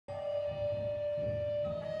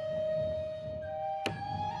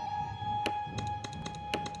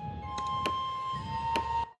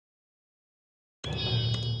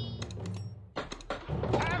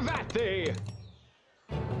Toasty!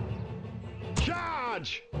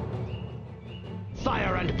 Charge!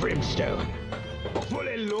 Fire and brimstone.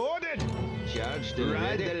 Fully loaded! Charged and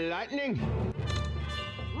Ride ready. the lightning!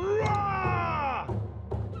 Roar!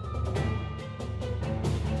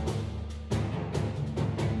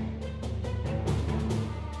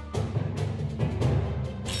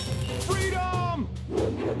 Freedom!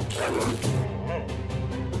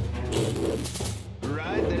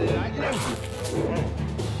 Ride the lightning!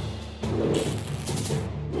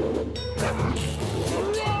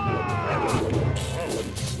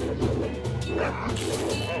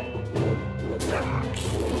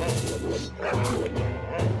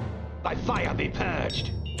 By fire be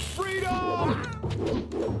purged. Freedom!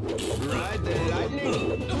 Ride the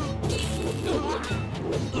lightning!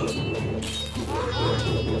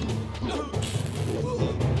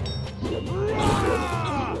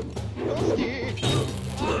 Roar! Toasty!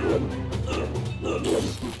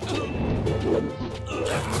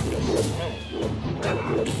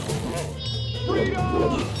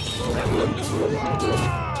 Freedom! Roar!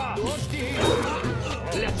 Toasty!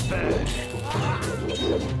 Let's burn.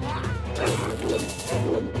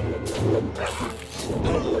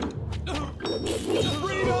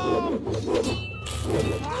 Freedom!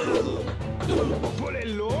 Fully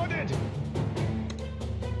loaded!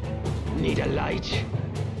 Need a light?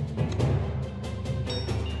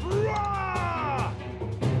 Roar!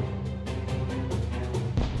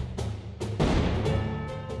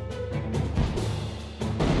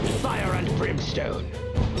 Fire and brimstone.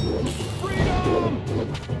 Freedom!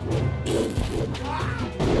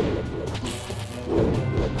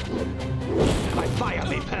 By fire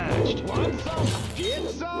be purged. Want some? Get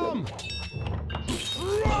some!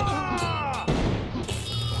 Roar!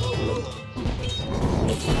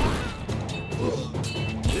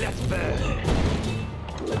 Let's burn.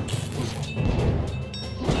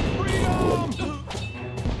 Freedom!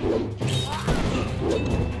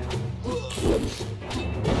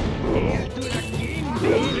 Hail to the king,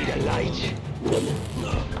 baby. Need a light?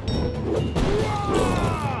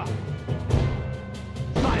 Roar!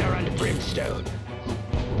 Fire and brimstone.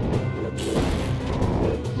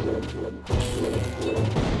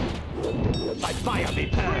 By fire be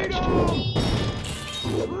purged. Freedom!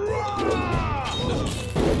 Roar!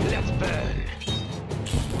 Let's burn.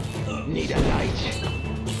 Need a light?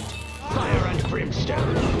 Fire and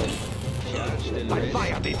brimstone. Charged and By ready.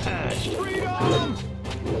 fire be purged. Freedom!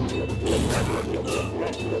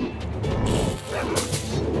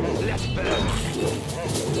 Let's burn.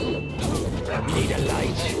 Need a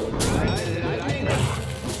light? Ride the lightning!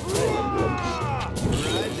 Roar!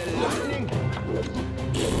 Ride the lightning!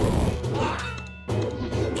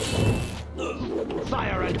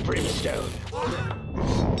 Fire and brimstone.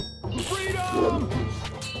 Freedom!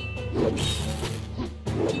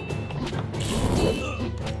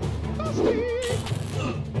 Toasty!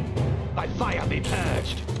 By fire be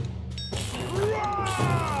purged.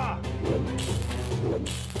 Roar!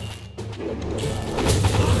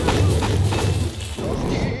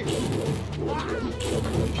 Toasty!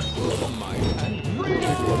 Oh my, and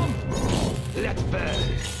freedom! Let's burn.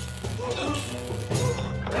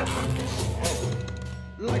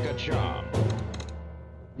 Like a charm.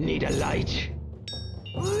 Need a light?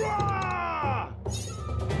 Roar!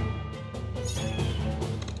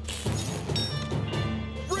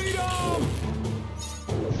 Freedom!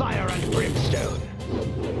 Fire and brimstone.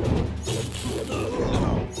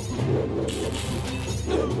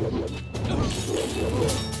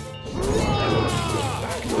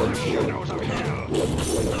 Back to the shadows of hell!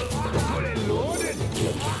 Fully loaded!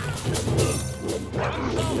 Want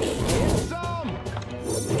some? Get some!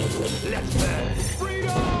 Let's burn.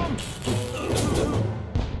 Freedom!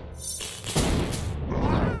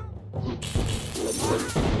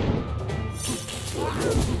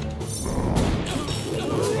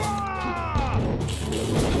 Roar!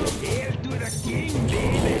 Hail to the king,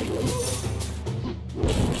 baby.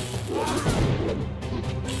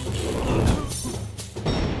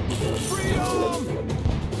 Freedom!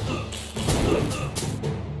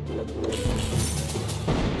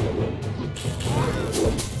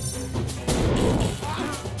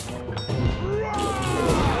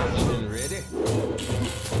 Charged and ready.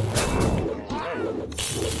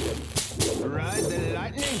 Ride the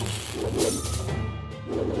lightning!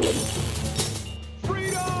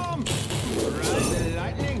 Freedom! Ride the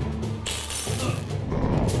lightning!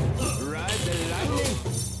 Ride the lightning!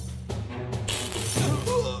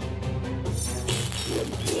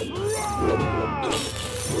 Roar!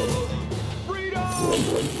 Freedom!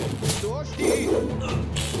 Toasty!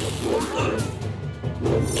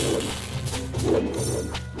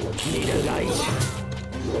 Need a light?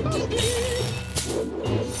 Toasty!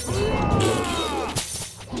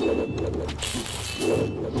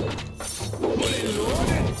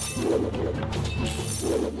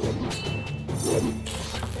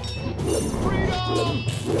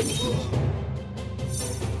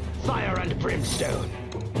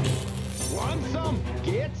 Want some?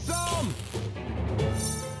 Get some!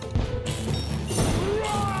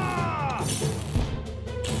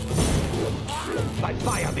 By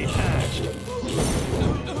fire be purged.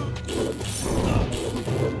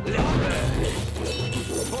 Let's burn.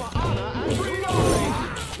 For honor and freedom!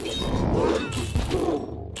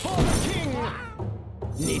 For the king!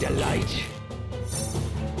 Need a light?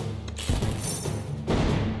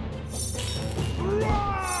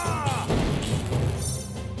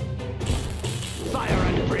 Fire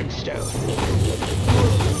and brimstone.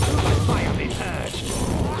 By fire be purged.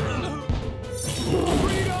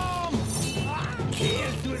 Freedom!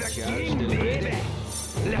 Here's to the king, baby.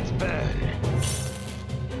 Let's burn.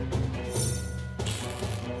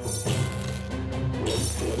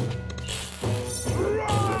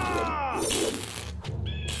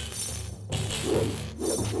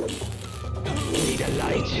 Need a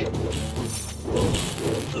light?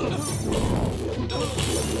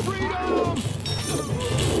 Freedom!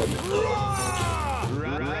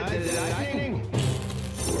 Ride the lightning!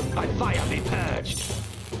 By fire be purged.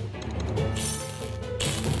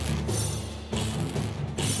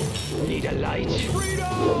 Need a light?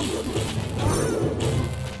 Freedom!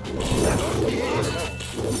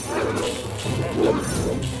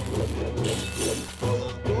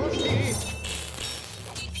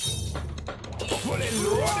 Fully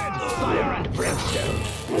loaded! Fire and brimstone.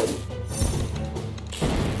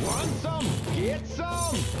 Want some? Get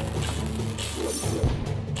some!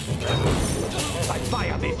 By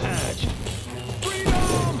fire be purged.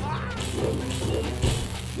 Freedom!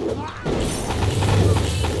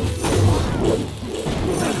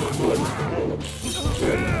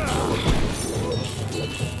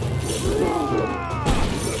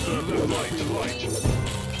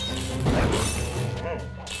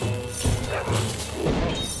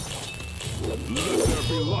 Let there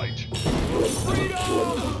be light.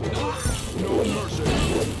 Freedom! No mercy.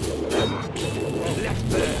 Let's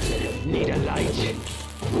burn. Need a light?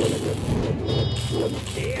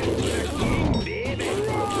 Here's to the king, baby.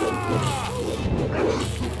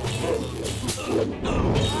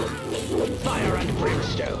 Fire and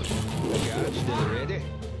brimstone. Charged and ready.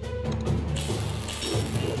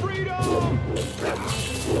 Freedom!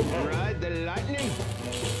 Ride the lightning!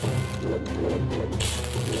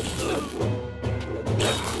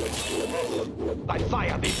 By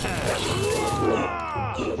fire be purged.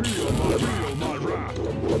 Feel my wrath!